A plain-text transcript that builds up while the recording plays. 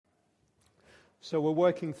So we're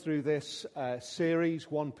working through this series,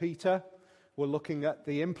 1 Peter. We're looking at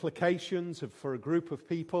the implications for a group of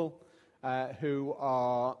people who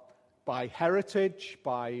are by heritage,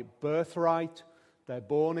 by birthright, they're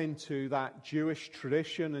born into that Jewish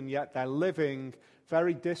tradition, and yet they're living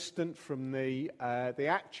very distant from the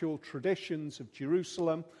actual traditions of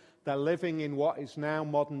Jerusalem. They're living in what is now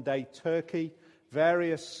modern-day Turkey.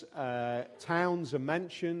 Various towns are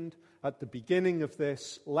mentioned. At the beginning of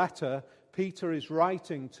this letter, Peter is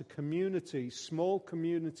writing to communities, small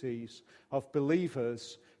communities of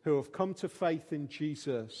believers who have come to faith in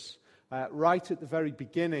Jesus right at the very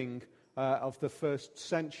beginning of the first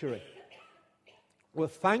century. We're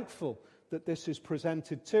thankful that this is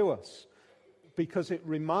presented to us because it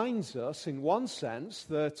reminds us, in one sense,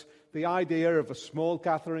 that the idea of a small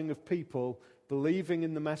gathering of people believing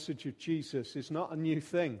in the message of Jesus is not a new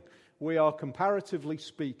thing. We are, comparatively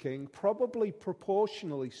speaking, probably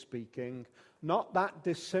proportionally speaking, not that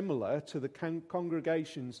dissimilar to the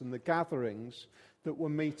congregations and the gatherings that were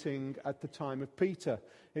meeting at the time of Peter.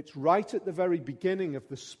 It's right at the very beginning of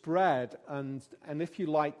the spread and if you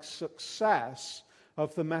like, success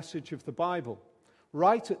of the message of the Bible.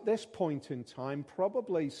 Right at this point in time,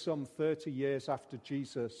 probably some 30 years after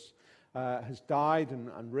Jesus has died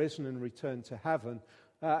and risen and returned to heaven,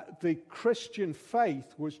 the Christian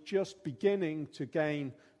faith was just beginning to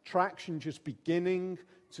gain traction, just beginning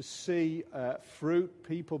to see fruit,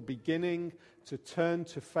 people beginning to turn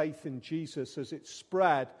to faith in Jesus as it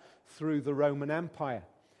spread through the Roman Empire.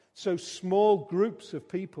 So small groups of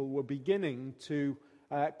people were beginning to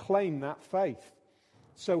claim that faith.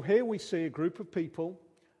 So here we see a group of people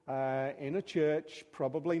in a church,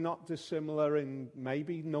 probably not dissimilar in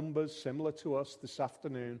maybe numbers similar to us this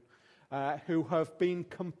afternoon, who have been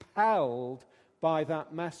compelled by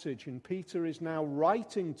that message. And Peter is now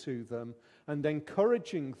writing to them and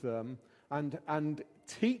encouraging them and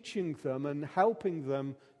teaching them and helping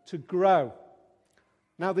them to grow.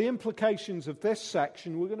 Now, the implications of this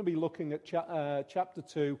section, we're going to be looking at chapter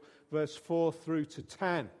 2, verse 4 through to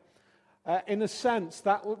 10. In a sense,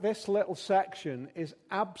 this little section is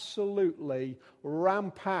absolutely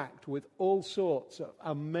ram-packed with all sorts of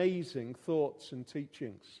amazing thoughts and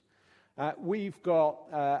teachings. We've got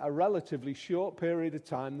a relatively short period of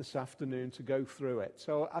time this afternoon to go through it.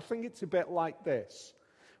 So I think it's a bit like this.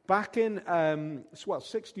 Back in,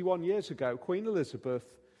 61 years ago, Queen Elizabeth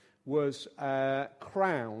was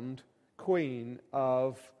crowned Queen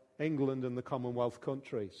of England and the Commonwealth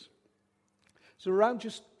countries. So around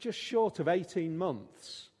just short of 18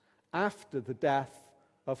 months after the death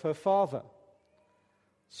of her father.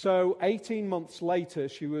 So 18 months later,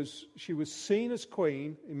 she was seen as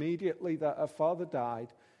queen immediately that her father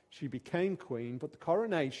died. She became queen, but the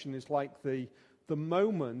coronation is like the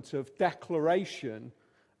moment of declaration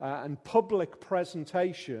and public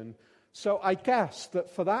presentation. So I guess that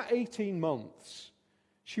for that 18 months,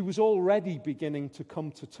 she was already beginning to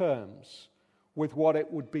come to terms with what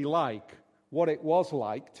it would be like, what it was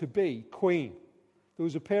like to be queen. There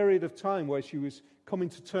was a period of time where she was coming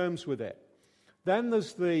to terms with it. Then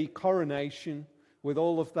there's the coronation with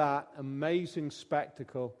all of that amazing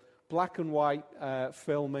spectacle, black and white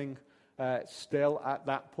filming still at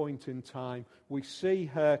that point in time. We see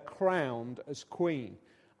her crowned as queen.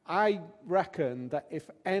 I reckon that if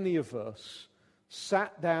any of us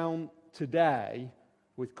sat down today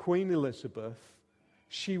with Queen Elizabeth,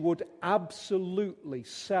 she would absolutely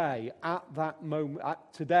say at that moment,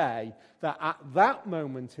 today, that at that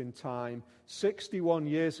moment in time, 61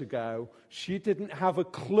 years ago, she didn't have a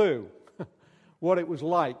clue what it was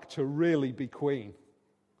like to really be queen.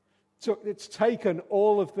 So it's taken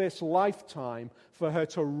all of this lifetime for her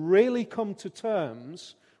to really come to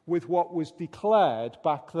terms with what was declared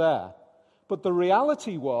back there. But the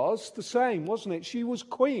reality was the same, wasn't it? She was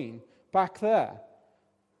queen back there.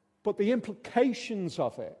 But the implications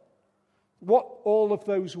of it, what all of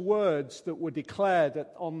those words that were declared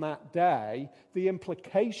on that day, the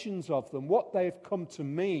implications of them, what they've come to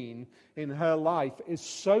mean in her life is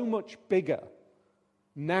so much bigger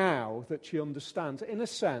now that she understands. In a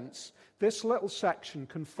sense, this little section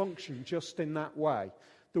can function just in that way.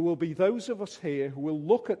 There will be those of us here who will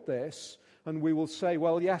look at this and we will say,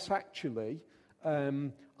 well, yes, actually,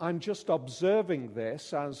 I'm just observing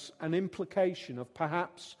this as an implication of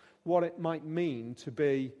perhaps what it might mean to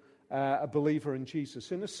be a believer in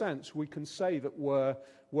Jesus. In a sense, we can say that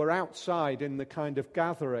we're outside in the kind of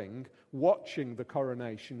gathering, watching the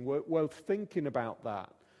coronation. We're thinking about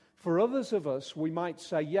that. For others of us, we might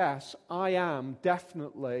say, yes, I am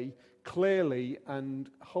definitely, clearly and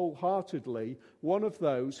wholeheartedly one of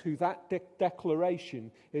those who that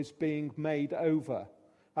declaration is being made over.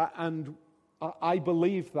 And I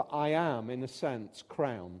believe that I am, in a sense,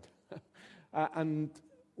 crowned. And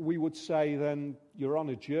we would say then you're on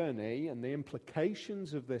a journey, and the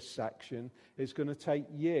implications of this section is going to take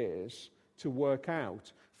years to work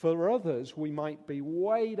out. For others, we might be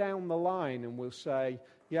way down the line and we'll say,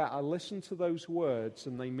 yeah, I listened to those words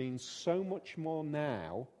and they mean so much more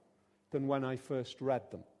now than when I first read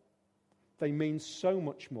them. They mean so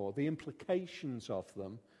much more. The implications of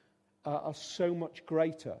them are so much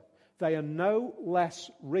greater. They are no less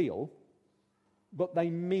real, but they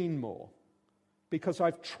mean more. Because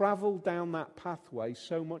I've traveled down that pathway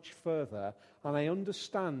so much further, and I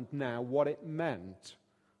understand now what it meant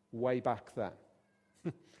way back then.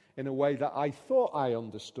 In a way that I thought I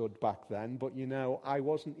understood back then, but I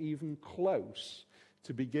wasn't even close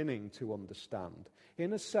to beginning to understand.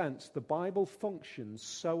 In a sense, the Bible functions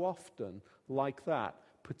so often like that,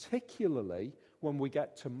 particularly when we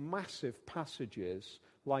get to massive passages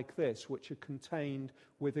like this, which are contained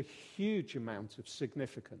with a huge amount of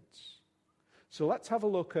significance. So let's have a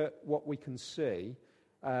look at what we can see,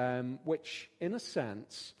 which, in a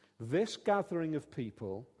sense, this gathering of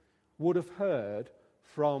people would have heard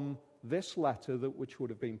from this letter which would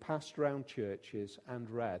have been passed around churches and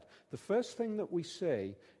read. The first thing that we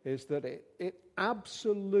see is that it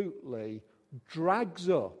absolutely drags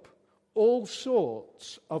up all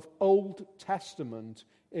sorts of Old Testament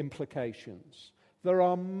implications. There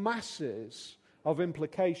are masses of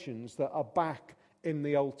implications that are back in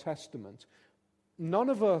the Old Testament. None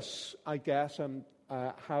of us, I guess,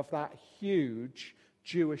 have that huge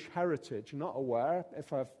Jewish heritage. I'm not aware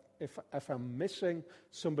if I'm missing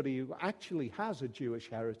somebody who actually has a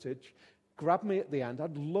Jewish heritage. Grab me at the end.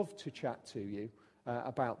 I'd love to chat to you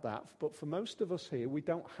about that. But for most of us here, we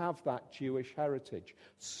don't have that Jewish heritage.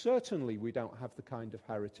 Certainly, we don't have the kind of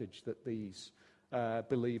heritage that these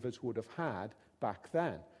believers would have had back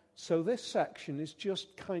then. So this section is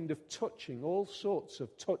just kind of touching all sorts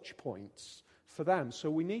of touch points for them. So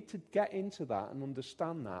we need to get into that and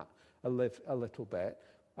understand that a little bit.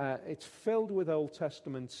 It's filled with Old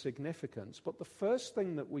Testament significance. But the first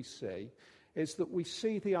thing that we see is that we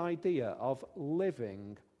see the idea of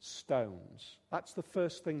living stones. That's the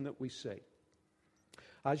first thing that we see.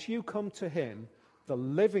 As you come to him, the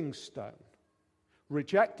living stone,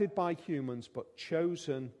 rejected by humans but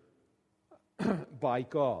chosen by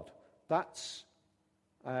God. That's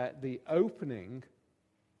the opening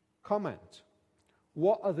comment.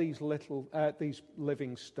 What are these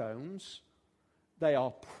living stones? They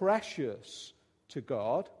are precious to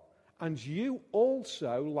God, and you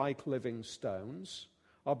also, like living stones,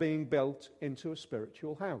 are being built into a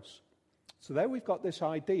spiritual house. So there we've got this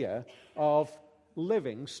idea of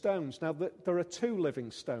living stones. Now, there are two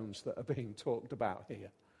living stones that are being talked about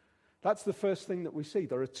here. That's the first thing that we see.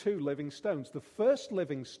 There are two living stones. The first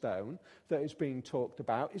living stone that is being talked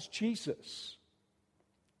about is Jesus.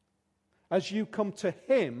 As you come to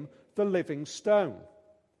him, the living stone.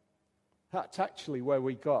 That's actually where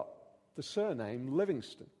we got the surname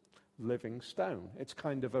Livingston, living stone. It's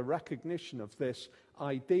kind of a recognition of this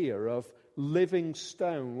idea of living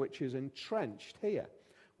stone, which is entrenched here.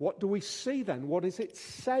 What do we see then? What is it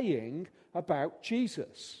saying about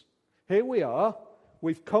Jesus? Here we are.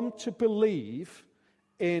 We've come to believe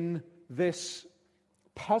in this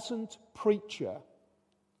peasant preacher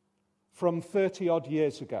from 30-odd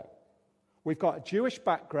years ago. We've got a Jewish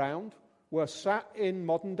background. We're sat in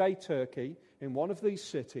modern-day Turkey, in one of these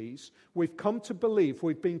cities. We've come to believe,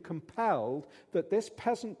 we've been compelled, that this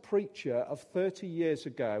peasant preacher of 30 years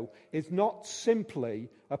ago is not simply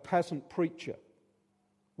a peasant preacher.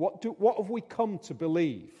 What have we come to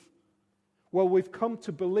believe? Well, we've come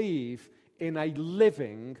to believe in a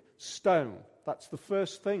living stone. That's the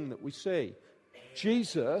first thing that we see.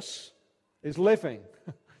 Jesus is living.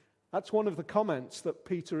 That's one of the comments that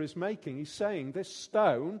Peter is making. He's saying this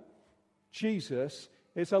stone, Jesus,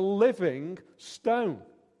 is a living stone.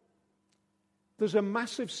 There's a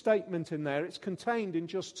massive statement in there. It's contained in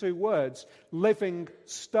just two words, living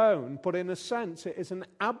stone. But in a sense, it is an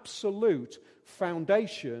absolute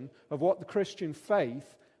foundation of what the Christian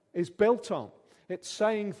faith is built on. It's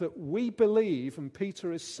saying that we believe, and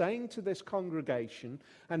Peter is saying to this congregation,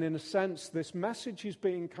 and in a sense, this message is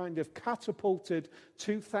being kind of catapulted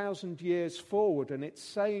 2,000 years forward, and it's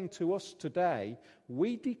saying to us today,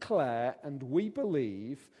 we declare and we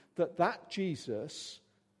believe that Jesus,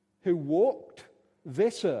 who walked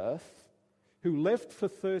this earth, who lived for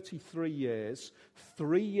 33 years,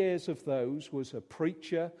 3 years of those was a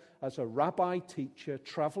preacher, as a rabbi teacher,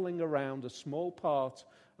 traveling around a small part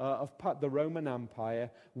of the Roman Empire.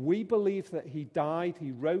 We believe that he died,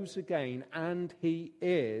 he rose again, and he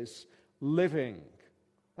is living.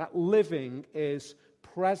 That living is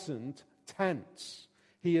present tense.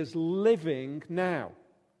 He is living now.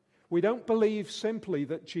 We don't believe simply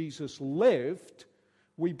that Jesus lived.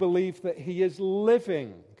 We believe that he is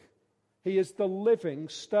living. He is the living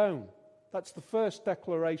stone. That's the first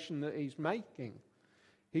declaration that he's making.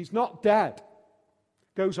 He's not dead.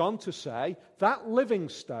 Goes on to say, that living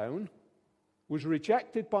stone was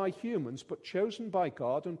rejected by humans, but chosen by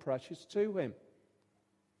God and precious to him.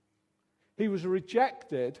 He was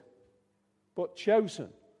rejected, but chosen.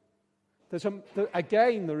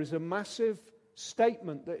 There is a massive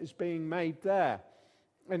statement that is being made there,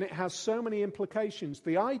 and it has so many implications.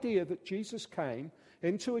 The idea that Jesus came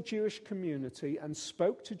into a Jewish community and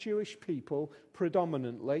spoke to Jewish people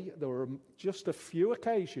predominantly. There were just a few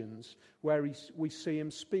occasions where we see him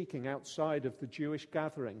speaking outside of the Jewish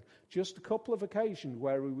gathering. Just a couple of occasions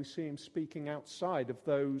where we see him speaking outside of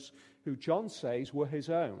those who John says were his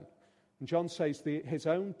own. And John says his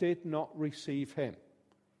own did not receive him.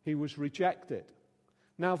 He was rejected.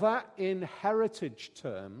 Now that, in heritage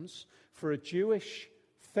terms, for a Jewish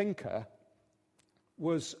thinker,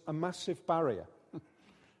 was a massive barrier.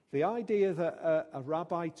 The idea that a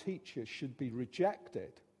rabbi teacher should be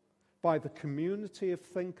rejected by the community of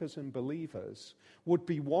thinkers and believers would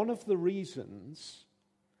be one of the reasons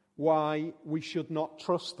why we should not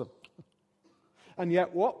trust them. And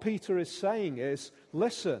yet what Peter is saying is,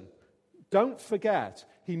 listen, don't forget,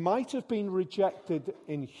 he might have been rejected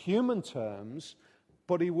in human terms,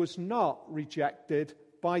 but he was not rejected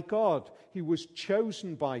by God. He was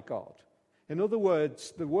chosen by God. In other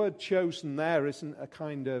words, the word chosen there isn't a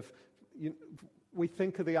kind of, we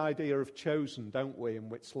think of the idea of chosen, don't we?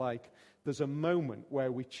 And it's like there's a moment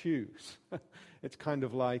where we choose. It's kind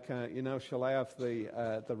of like, shall I have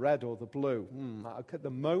the red or the blue? The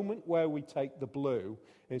moment where we take the blue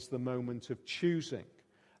is the moment of choosing.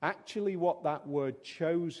 Actually, what that word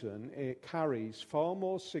chosen, it carries far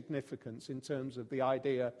more significance in terms of the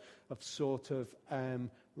idea of sort of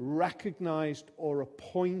recognized or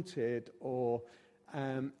appointed or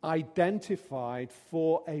identified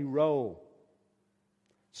for a role.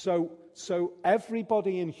 So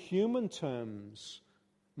everybody in human terms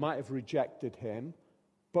might have rejected him,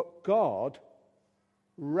 but God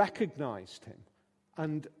recognized him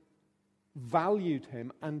and valued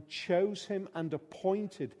him and chose him and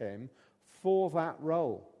appointed him for that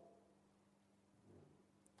role.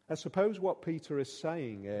 I suppose what Peter is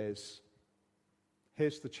saying is,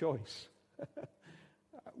 here's the choice.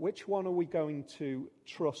 Which one are we going to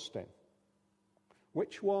trust in?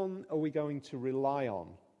 Which one are we going to rely on?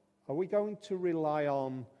 Are we going to rely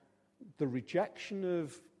on the rejection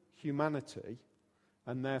of humanity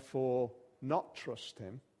and therefore not trust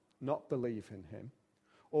him, not believe in him?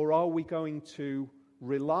 Or are we going to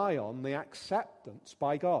rely on the acceptance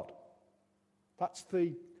by God? That's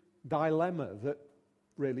the dilemma that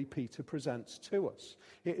really Peter presents to us.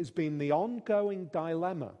 It has been the ongoing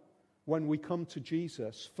dilemma when we come to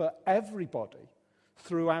Jesus for everybody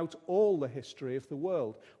throughout all the history of the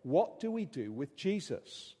world. What do we do with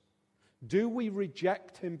Jesus? Do we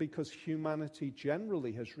reject him because humanity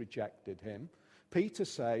generally has rejected him? Peter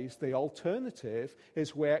says the alternative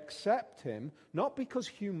is we accept him, not because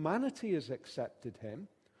humanity has accepted him,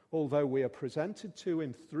 although we are presented to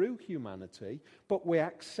him through humanity, but we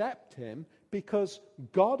accept him because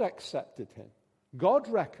God accepted him. God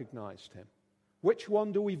recognized him. Which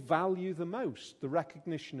one do we value the most? The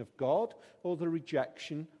recognition of God or the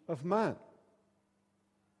rejection of man?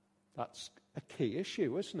 That's a key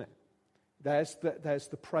issue, isn't it? There's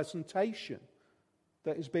the presentation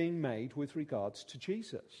that is being made with regards to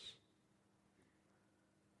Jesus.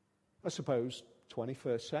 I suppose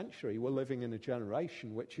 21st century, we're living in a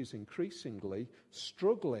generation which is increasingly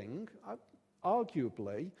struggling,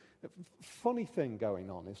 arguably, a funny thing going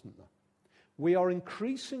on, isn't there? We are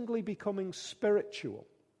increasingly becoming spiritual,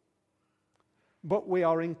 but we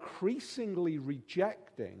are increasingly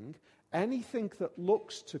rejecting anything that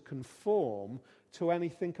looks to conform to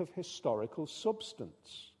anything of historical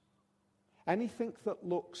substance. Anything that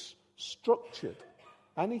looks structured,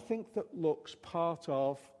 anything that looks part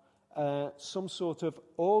of some sort of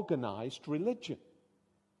organized religion.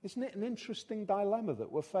 Isn't it an interesting dilemma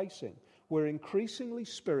that we're facing? We're increasingly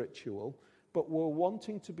spiritual, but we're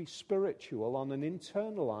wanting to be spiritual on an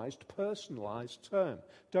internalized, personalized term.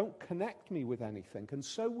 Don't connect me with anything. And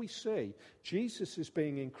so we see Jesus is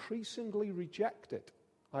being increasingly rejected,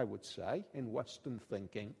 I would say, in Western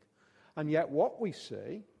thinking. And yet what we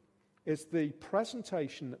see is the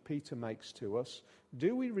presentation that Peter makes to us.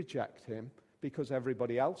 Do we reject him because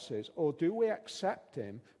everybody else is, or do we accept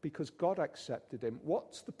him because God accepted him?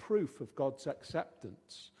 What's the proof of God's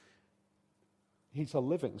acceptance? He's a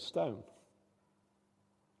living stone.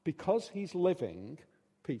 Because he's living,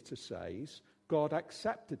 Peter says, God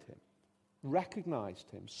accepted him, recognized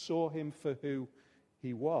him, saw him for who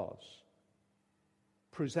he was,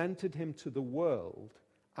 presented him to the world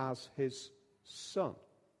as his son.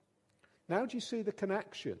 Now do you see the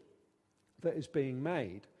connection that is being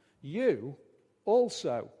made? You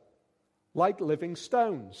also, like living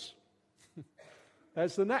stones.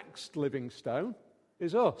 There's the next living stone,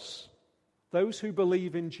 is us, those who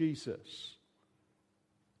believe in Jesus.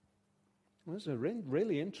 There's a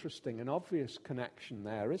really interesting and obvious connection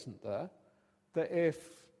there, isn't there? That if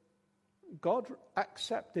God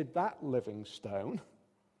accepted that living stone,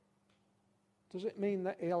 does it mean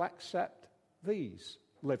that he'll accept these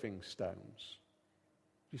living stones?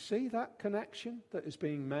 Do you see that connection that is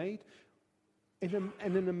being made? In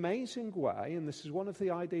an amazing way, and this is one of the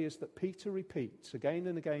ideas that Peter repeats again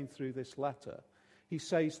and again through this letter, he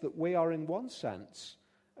says that we are, in one sense,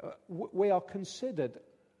 we are considered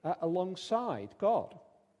alongside God,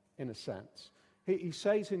 in a sense. He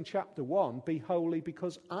says in chapter 1, be holy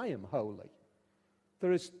because I am holy.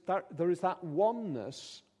 There is that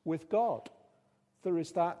oneness with God. There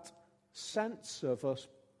is that sense of us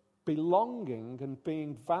belonging and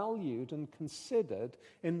being valued and considered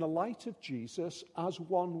in the light of Jesus as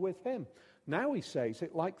one with him. Now he says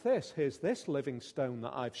it like this: here's this living stone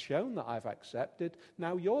that I've shown that I've accepted.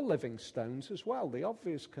 Now you're living stones as well. The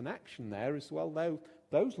obvious connection there is, well,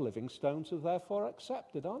 those living stones are therefore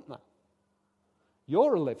accepted, aren't they?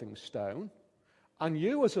 You're a living stone, and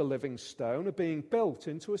you as a living stone are being built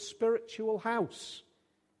into a spiritual house.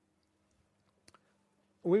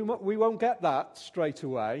 We won't get that straight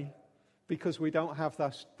away because we don't have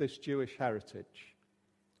this Jewish heritage.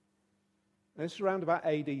 It's around about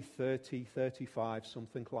AD 30, 35,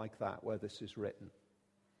 something like that, where this is written.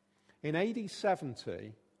 In AD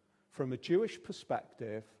 70, from a Jewish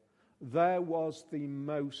perspective, there was the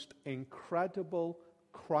most incredible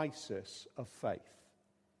crisis of faith.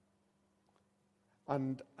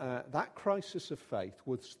 And that crisis of faith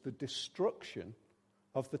was the destruction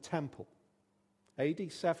of the temple.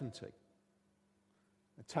 AD 70,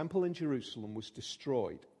 the temple in Jerusalem was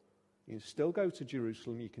destroyed. You can still go to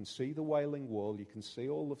Jerusalem, you can see the Wailing Wall, you can see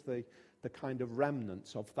all of the kind of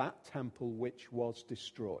remnants of that temple which was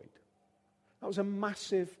destroyed. That was a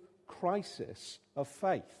massive crisis of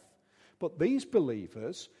faith. But these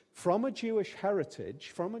believers, from a Jewish heritage,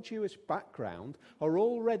 from a Jewish background, are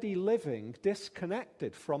already living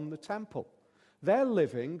disconnected from the temple. They're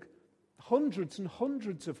living hundreds and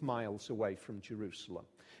hundreds of miles away from Jerusalem.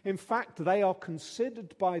 In fact, they are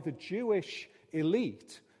considered by the Jewish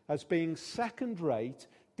elite as being second-rate,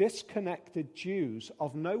 disconnected Jews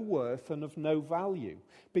of no worth and of no value,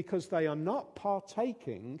 because they are not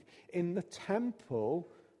partaking in the temple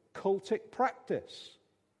cultic practice.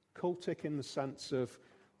 Cultic in the sense of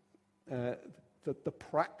the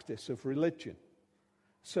practice of religion.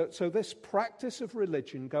 So this practice of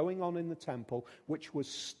religion going on in the temple, which was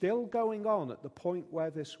still going on at the point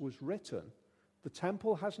where this was written, the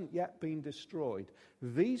temple hasn't yet been destroyed.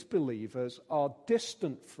 These believers are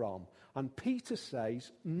distant from. And Peter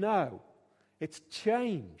says, no, it's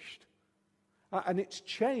changed. And it's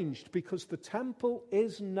changed because the temple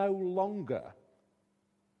is no longer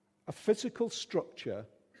a physical structure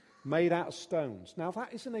made out of stones. Now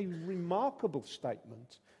that isn't a remarkable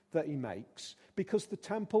statement that he makes, because the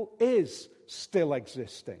temple is still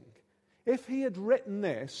existing. If he had written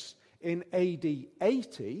this in AD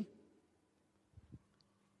 80,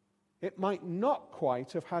 it might not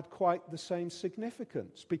quite have had quite the same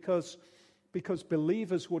significance, because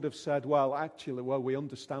believers would have said, well, we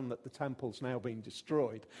understand that the temple's now been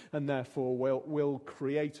destroyed, and therefore we'll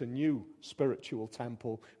create a new spiritual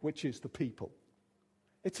temple, which is the people.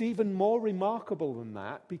 It's even more remarkable than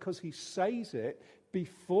that, because he says it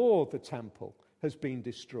before the temple has been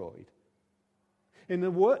destroyed. In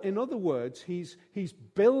other words, he's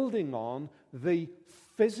building on the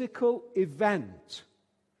physical event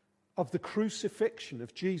of the crucifixion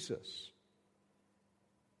of Jesus.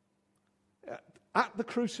 At the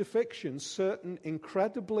crucifixion, certain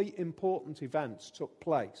incredibly important events took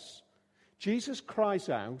place. Jesus cries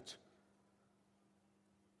out,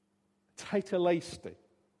 tetelestai.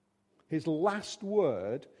 His last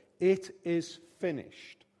word, it is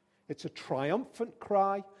finished. It's a triumphant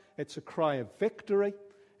cry. It's a cry of victory.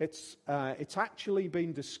 It's actually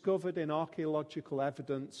been discovered in archaeological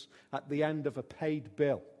evidence at the end of a paid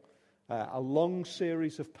bill. A long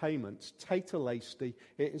series of payments. Tetelestai.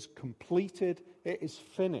 It is completed. It is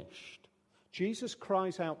finished. Jesus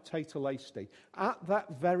cries out tetelestai. At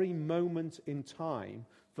that very moment in time,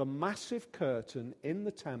 the massive curtain in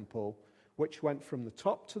the temple which went from the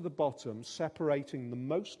top to the bottom, separating the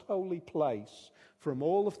most holy place from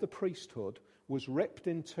all of the priesthood, was ripped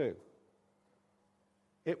in two.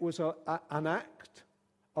 It was an act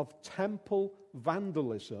of temple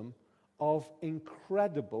vandalism of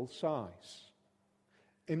incredible size.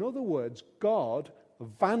 In other words, God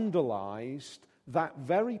vandalized that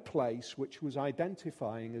very place which was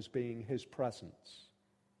identifying as being his presence.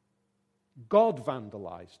 God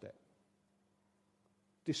vandalized it,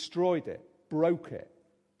 destroyed it, broke it.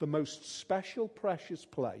 The most special, precious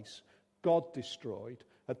place God destroyed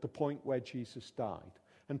at the point where Jesus died.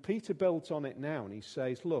 And Peter builds on it now and he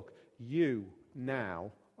says, look, you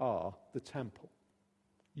now are the temple.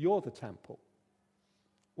 You're the temple.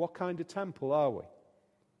 What kind of temple are we?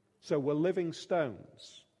 So we're living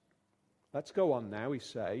stones. Let's go on now, he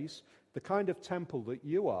says. The kind of temple that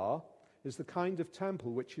you are is the kind of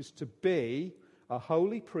temple which is to be a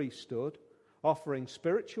holy priesthood, offering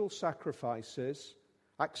spiritual sacrifices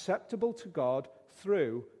acceptable to God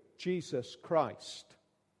through Jesus Christ.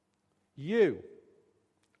 You,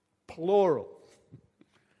 plural.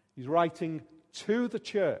 He's writing to the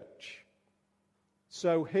church.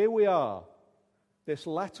 So here we are. This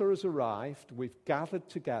letter has arrived. We've gathered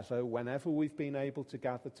together whenever we've been able to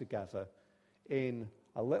gather together in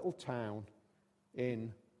a little town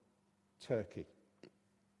in Turkey.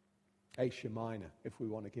 Asia Minor, if we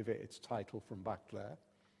want to give it its title from back there.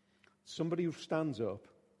 Somebody who stands up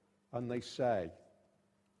and they say,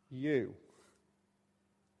 you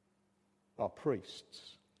are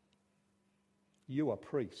priests. You are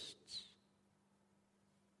priests.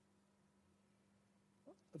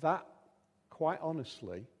 That, quite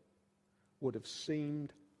honestly, would have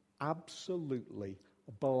seemed absolutely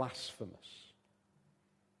blasphemous.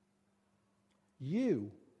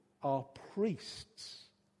 You are priests.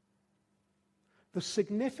 The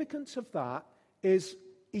significance of that is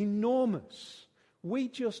enormous. We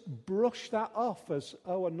just brush that off as,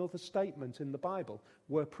 another statement in the Bible.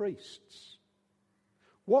 We're priests.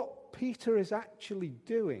 What Peter is actually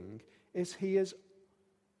doing is he is,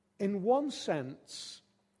 in one sense,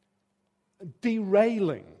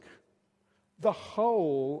 derailing the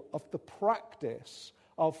whole of the practice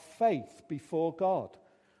of faith before God.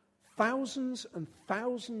 Thousands and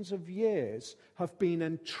thousands of years have been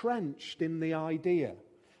entrenched in the idea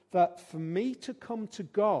that for me to come to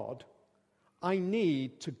God, I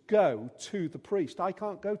need to go to the priest. I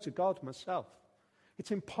can't go to God myself.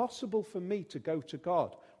 It's impossible for me to go to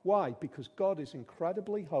God. Why? Because God is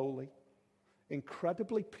incredibly holy,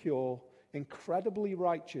 incredibly pure, incredibly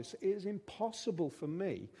righteous. It is impossible for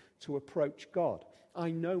me to approach God. I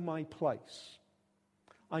know my place.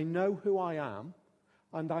 I know who I am.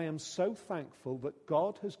 And I am so thankful that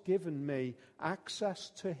God has given me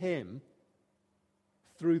access to him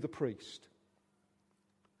through the priest.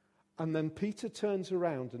 And then Peter turns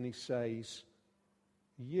around and he says,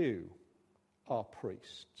 you are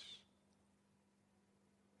priests.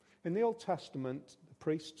 In the Old Testament, the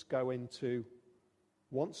priests go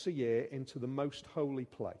once a year into the most holy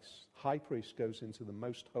place. High priest goes into the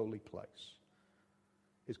most holy place.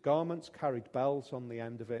 His garments carried bells on the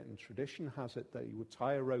end of it, and tradition has it that he would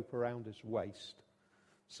tie a rope around his waist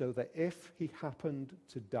so that if he happened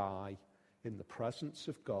to die in the presence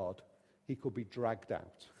of God, he could be dragged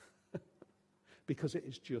out. Because it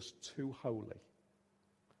is just too holy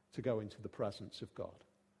to go into the presence of God.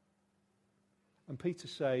 And Peter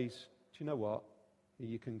says, do you know what?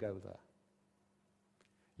 You can go there.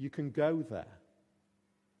 You can go there.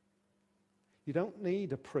 You don't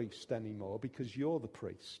need a priest anymore because you're the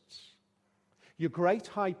priests. Your great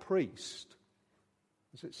high priest,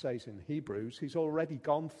 as it says in Hebrews, he's already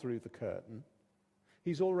gone through the curtain.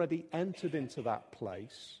 He's already entered into that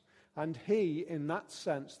place. And he, in that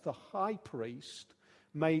sense, the high priest,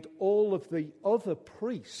 made all of the other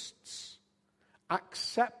priests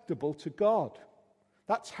acceptable to God.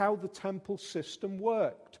 That's how the temple system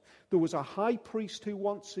worked. There was a high priest who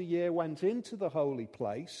once a year went into the holy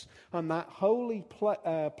place, and that holy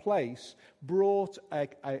place brought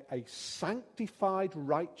a sanctified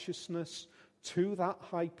righteousness to that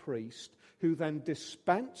high priest, who then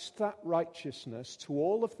dispensed that righteousness to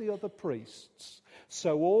all of the other priests,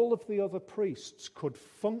 so all of the other priests could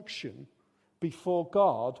function before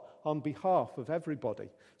God on behalf of everybody.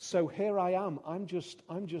 So here I am. I'm just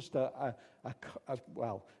a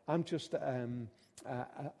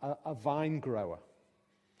vine grower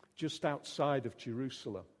just outside of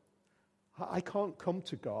Jerusalem. I can't come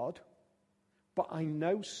to God, but I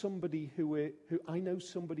know somebody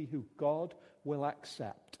who God will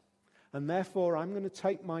accept. And therefore, I'm going to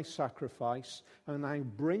take my sacrifice and I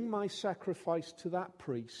bring my sacrifice to that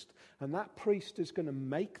priest. And that priest is going to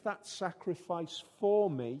make that sacrifice for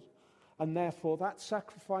me. And therefore, that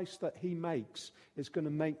sacrifice that he makes is going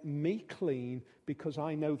to make me clean, because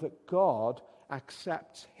I know that God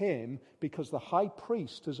accepts him, because the high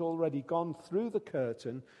priest has already gone through the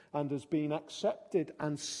curtain and has been accepted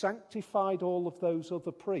and sanctified all of those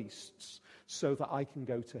other priests so that I can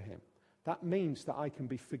go to him. That means that I can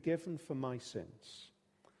be forgiven for my sins.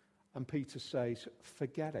 And Peter says,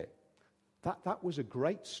 forget it. That was a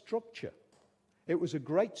great structure. It was a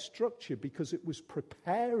great structure because it was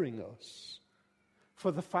preparing us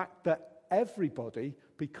for the fact that everybody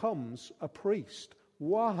becomes a priest.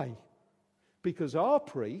 Why? Because our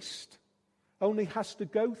priest only has to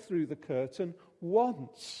go through the curtain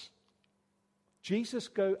once. Jesus,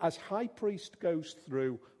 as high priest, goes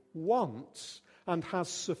through once and has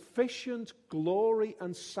sufficient glory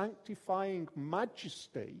and sanctifying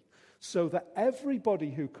majesty so that everybody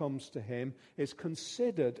who comes to him is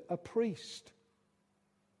considered a priest.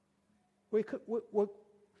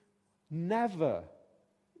 Never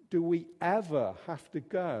do we ever have to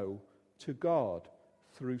go to God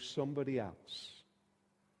through somebody else.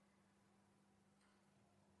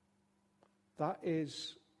 That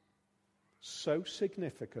is so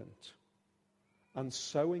significant and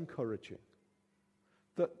so encouraging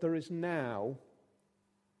that there is now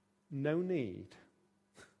no need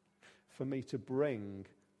for me to bring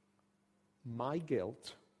my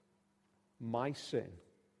guilt, my sin,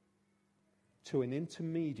 to an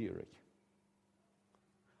intermediary.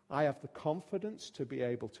 I have the confidence to be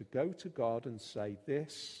able to go to God and say,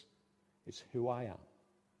 this is who I am.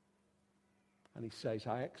 And he says,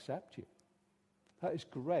 I accept you. That is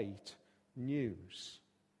great news.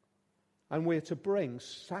 And we're to bring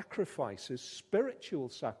sacrifices, spiritual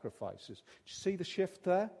sacrifices. Do you see the shift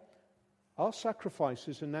there? Our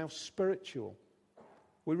sacrifices are now spiritual.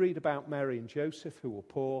 We read about Mary and Joseph, who were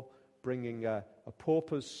poor, bringing a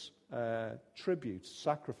pauper's tribute,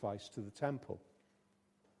 sacrifice to the temple.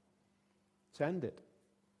 It's ended.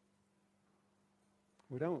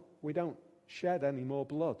 We don't shed any more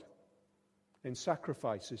blood in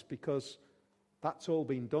sacrifices because that's all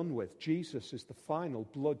been done with. Jesus is the final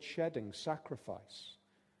blood-shedding sacrifice.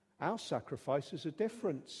 Our sacrifice is a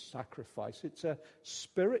different sacrifice. It's a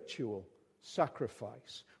spiritual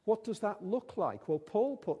sacrifice. What does that look like? Well,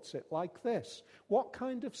 Paul puts it like this. What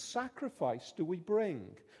kind of sacrifice do we bring?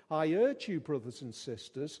 I urge you, brothers and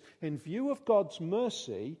sisters, in view of God's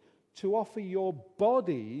mercy, to offer your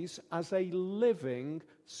bodies as a living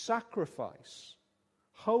sacrifice,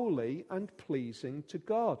 holy and pleasing to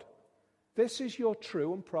God. This is your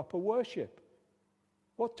true and proper worship.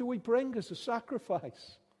 What do we bring as a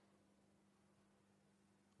sacrifice?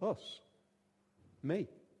 Us. Me.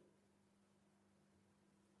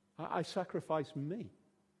 I sacrifice me.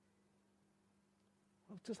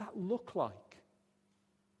 What does that look like?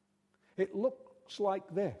 It looks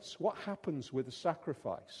like this. What happens with a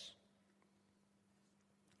sacrifice?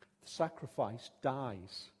 The sacrifice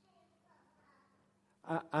dies.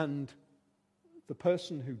 And the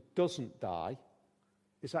person who doesn't die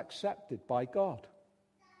is accepted by God.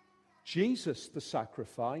 Jesus, the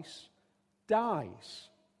sacrifice, dies.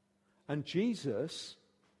 And Jesus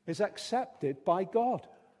is accepted by God.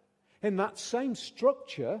 In that same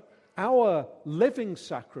structure, our living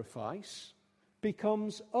sacrifice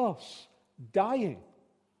becomes us dying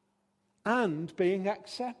and being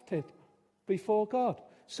accepted before God.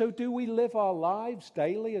 So do we live our lives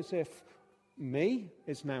daily as if me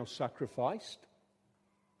is now sacrificed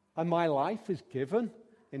and my life is given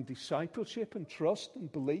in discipleship and trust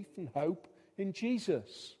and belief and hope in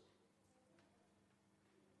Jesus?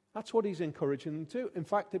 That's what he's encouraging them to. In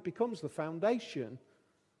fact, it becomes the foundation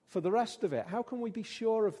for the rest of it. How can we be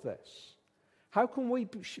sure of this? How can we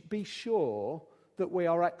be sure that we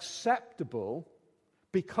are acceptable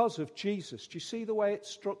because of Jesus? Do you see the way it's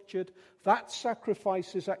structured? That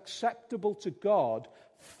sacrifice is acceptable to God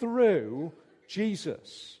through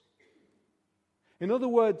Jesus. In other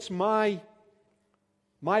words, my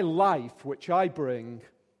life, which I bring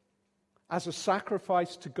as a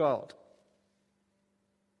sacrifice to God.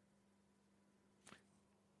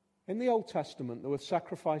 In the Old Testament, there were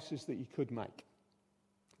sacrifices that you could make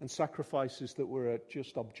and sacrifices that were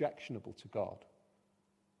just objectionable to God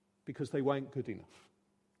because they weren't good enough.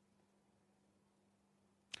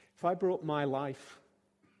 If I brought my life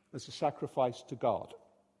as a sacrifice to God,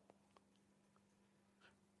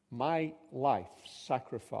 my life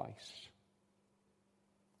sacrifice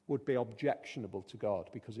would be objectionable to God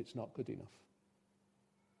because it's not good enough.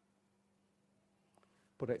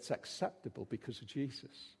 But it's acceptable because of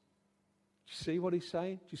Jesus. Do you see what he's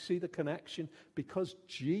saying? Do you see the connection? Because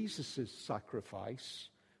Jesus' sacrifice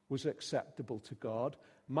was acceptable to God,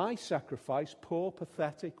 my sacrifice, poor,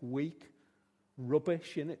 pathetic, weak,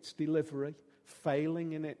 rubbish in its delivery,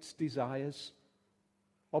 failing in its desires,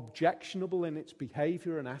 objectionable in its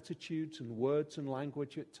behavior and attitudes and words and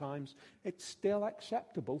language at times, it's still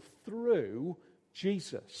acceptable through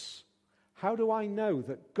Jesus. How do I know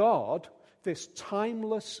that God, this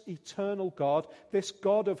timeless, eternal God, this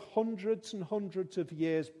God of hundreds and hundreds of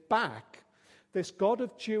years back, this God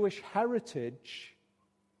of Jewish heritage,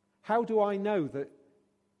 how do I know that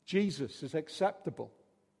Jesus is acceptable?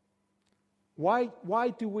 Why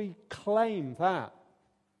do we claim that?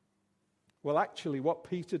 Well, actually, what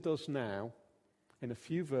Peter does now, in a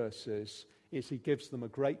few verses, is he gives them a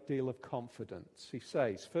great deal of confidence. He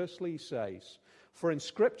says, for in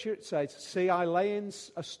Scripture it says, see, I lay in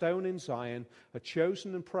a stone in Zion, a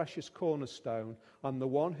chosen and precious cornerstone, and the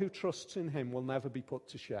one who trusts in him will never be put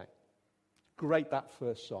to shame. Great, that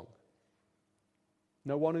first song.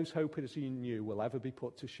 No one whose hope is in you will ever be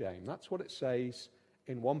put to shame. That's what it says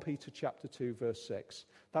in 1 Peter chapter 2, verse 6.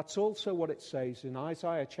 That's also what it says in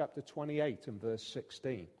Isaiah chapter 28 and verse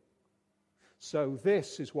 16. So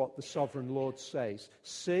this is what the sovereign Lord says.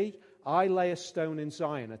 See, I lay a stone in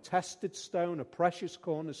Zion, a tested stone, a precious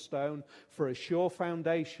cornerstone for a sure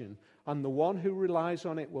foundation, and the one who relies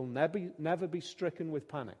on it will never be stricken with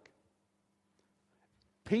panic.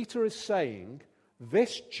 Peter is saying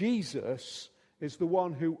this Jesus is the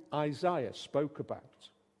one who Isaiah spoke about.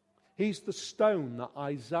 He's the stone that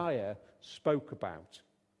Isaiah spoke about.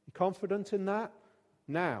 You confident in that?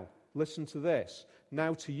 Now, listen to this.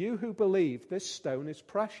 Now to you who believe, this stone is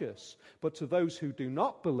precious. But to those who do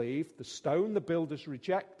not believe, the stone the builders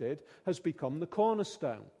rejected has become the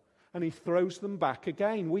cornerstone. And he throws them back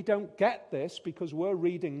again. We don't get this because we're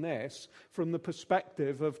reading this from the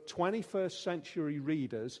perspective of 21st century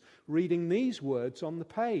readers reading these words on the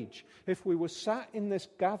page. If we were sat in this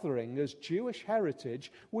gathering as Jewish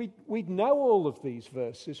heritage, we'd know all of these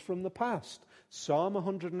verses from the past. Psalm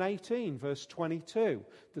 118, verse 22.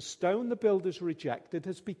 The stone the builders rejected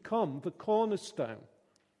has become the cornerstone.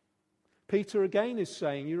 Peter again is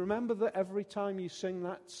saying, you remember that every time you sing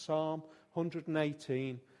that Psalm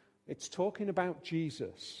 118, it's talking about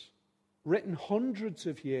Jesus, written hundreds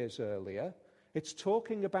of years earlier. It's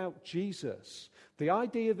talking about Jesus. The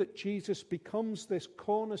idea that Jesus becomes this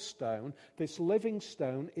cornerstone, this living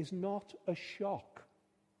stone, is not a shock.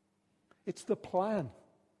 It's the plan.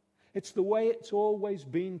 It's the way it's always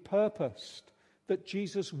been purposed, that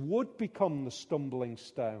Jesus would become the stumbling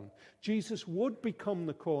stone. Jesus would become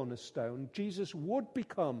the cornerstone. Jesus would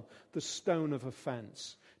become the stone of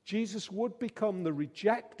offense. Jesus would become the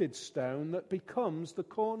rejected stone that becomes the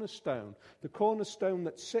cornerstone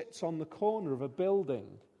that sits on the corner of a building,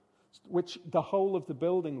 which the whole of the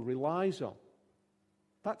building relies on.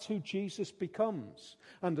 That's who Jesus becomes.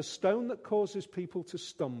 And a stone that causes people to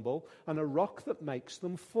stumble, and a rock that makes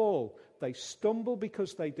them fall. They stumble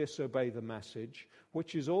because they disobey the message,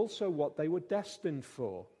 which is also what they were destined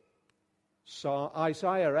for. So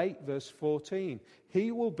Isaiah 8, verse 14.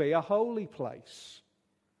 He will be a holy place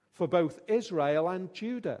for both Israel and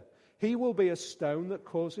Judah. He will be a stone that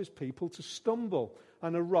causes people to stumble,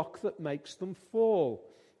 and a rock that makes them fall.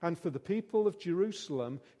 And for the people of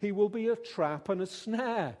Jerusalem, he will be a trap and a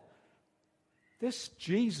snare. This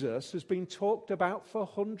Jesus has been talked about for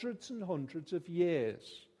hundreds and hundreds of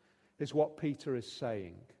years, is what Peter is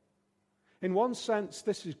saying. In one sense,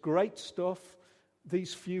 this is great stuff,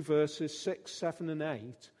 these few verses, 6, 7, and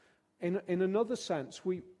 8. In another sense,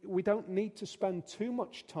 we don't need to spend too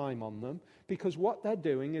much time on them, because what they're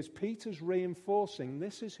doing is Peter's reinforcing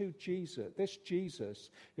this Jesus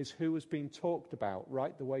is who has been talked about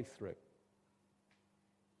right the way through.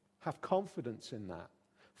 Have confidence in that.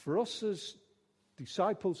 For us as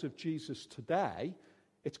disciples of Jesus today,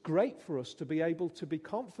 it's great for us to be able to be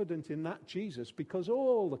confident in that Jesus because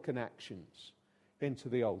all the connections into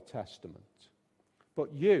the Old Testament.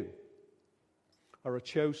 But you are a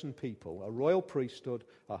chosen people, a royal priesthood,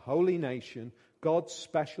 a holy nation, God's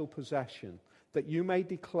special possession, that you may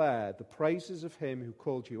declare the praises of him who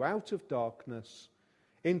called you out of darkness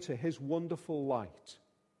into his wonderful light.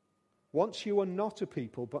 Once you were not a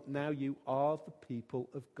people, but now you are the people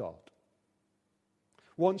of God.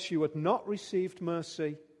 Once you had not received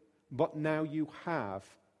mercy, but now you have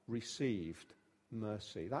received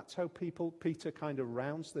mercy. That's how Peter kind of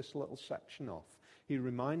rounds this little section off. He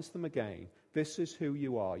reminds them again, this is who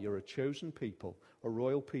you are. You're a chosen people, a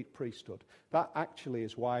royal priesthood. That actually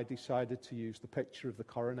is why I decided to use the picture of the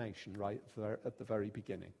coronation right at the very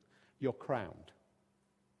beginning. You're crowned.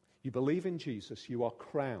 You believe in Jesus, you are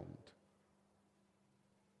crowned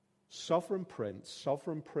sovereign prince,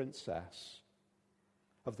 sovereign princess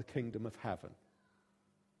of the kingdom of heaven.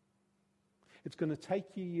 It's going to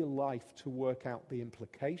take you your life to work out the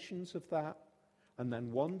implications of that. And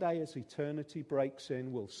then one day as eternity breaks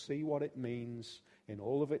in, we'll see what it means in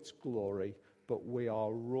all of its glory. But we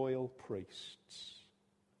are royal priests.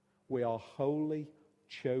 We are holy,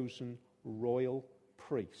 chosen, royal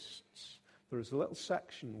priests. There is a little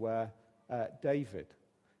section where David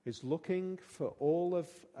is looking for all of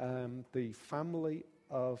the family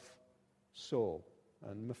of Saul.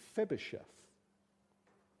 And Mephibosheth,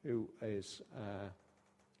 who is,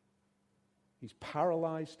 he's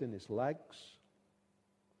paralyzed in his legs.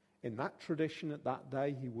 In that tradition at that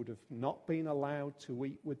day, he would have not been allowed to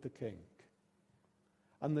eat with the king.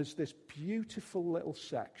 And there's this beautiful little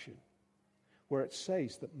section where it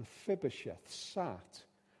says that Mephibosheth sat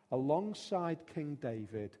alongside King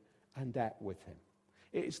David and ate with him.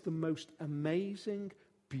 It is the most amazing,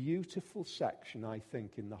 beautiful section, I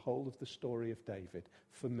think, in the whole of the story of David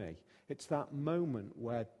for me. It's that moment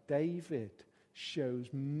where David shows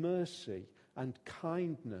mercy and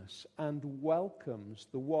kindness and welcomes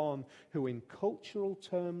the one who in cultural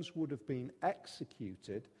terms would have been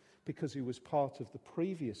executed because he was part of the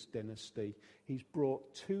previous dynasty. He's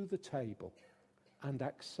brought to the table and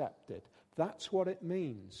accepted. That's what it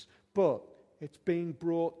means. But it's being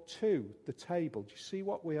brought to the table. Do you see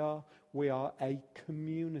what we are? We are a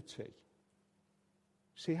community.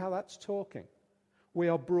 See how that's talking? We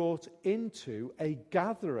are brought into a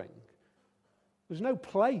gathering. There's no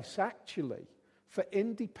place, actually, for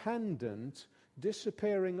independent,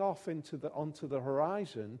 disappearing off onto the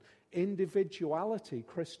horizon, individuality,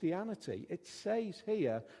 Christianity. It says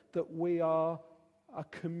here that we are a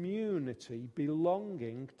community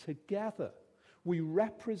belonging together. We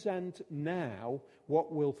represent now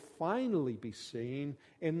what will finally be seen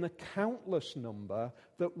in the countless number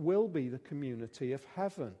that will be the community of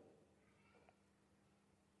heaven.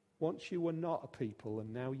 Once you were not a people,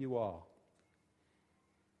 and now you are.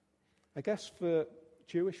 I guess for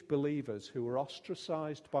Jewish believers who were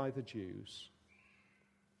ostracized by the Jews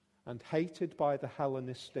and hated by the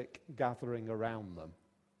Hellenistic gathering around them,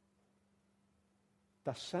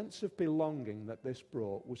 the sense of belonging that this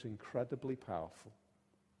brought was incredibly powerful.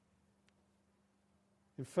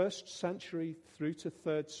 In 1st century through to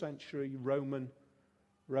 3rd century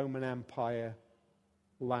Roman Empire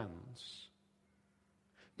lands,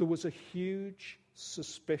 there was a huge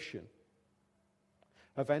suspicion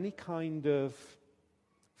of any kind of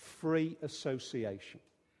free association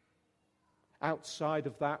outside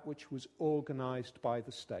of that which was organized by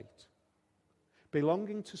the state.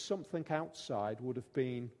 Belonging to something outside would have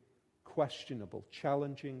been questionable,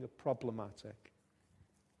 challenging, or problematic.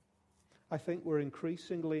 I think we're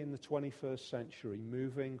increasingly in the 21st century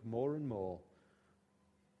moving more and more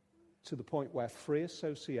to the point where free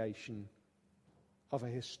association of a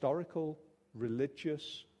historical,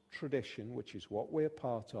 religious tradition, which is what we're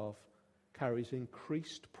part of, carries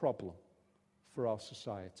increased problem for our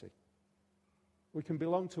society. We can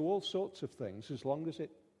belong to all sorts of things as long as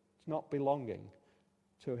it's not belonging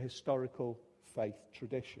to a historical faith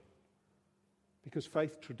tradition. Because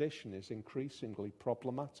faith tradition is increasingly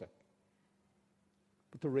problematic.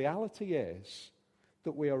 But the reality is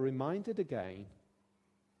that we are reminded again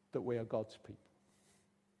that we are God's people.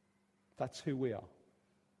 That's who we are.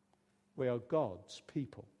 We are God's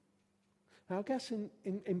people. Now, I guess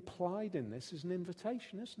implied in this is an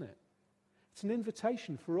invitation, isn't it? It's an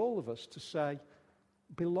invitation for all of us to say,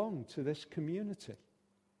 belong to this community.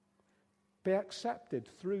 Be accepted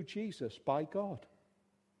through Jesus by God.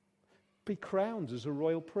 Be crowned as a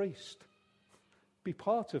royal priest. Be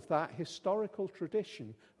part of that historical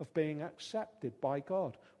tradition of being accepted by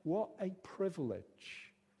God. What a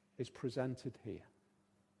privilege is presented here.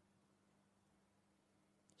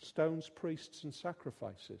 Stones, priests, and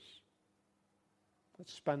sacrifices.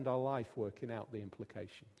 Let's spend our life working out the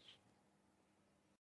implications.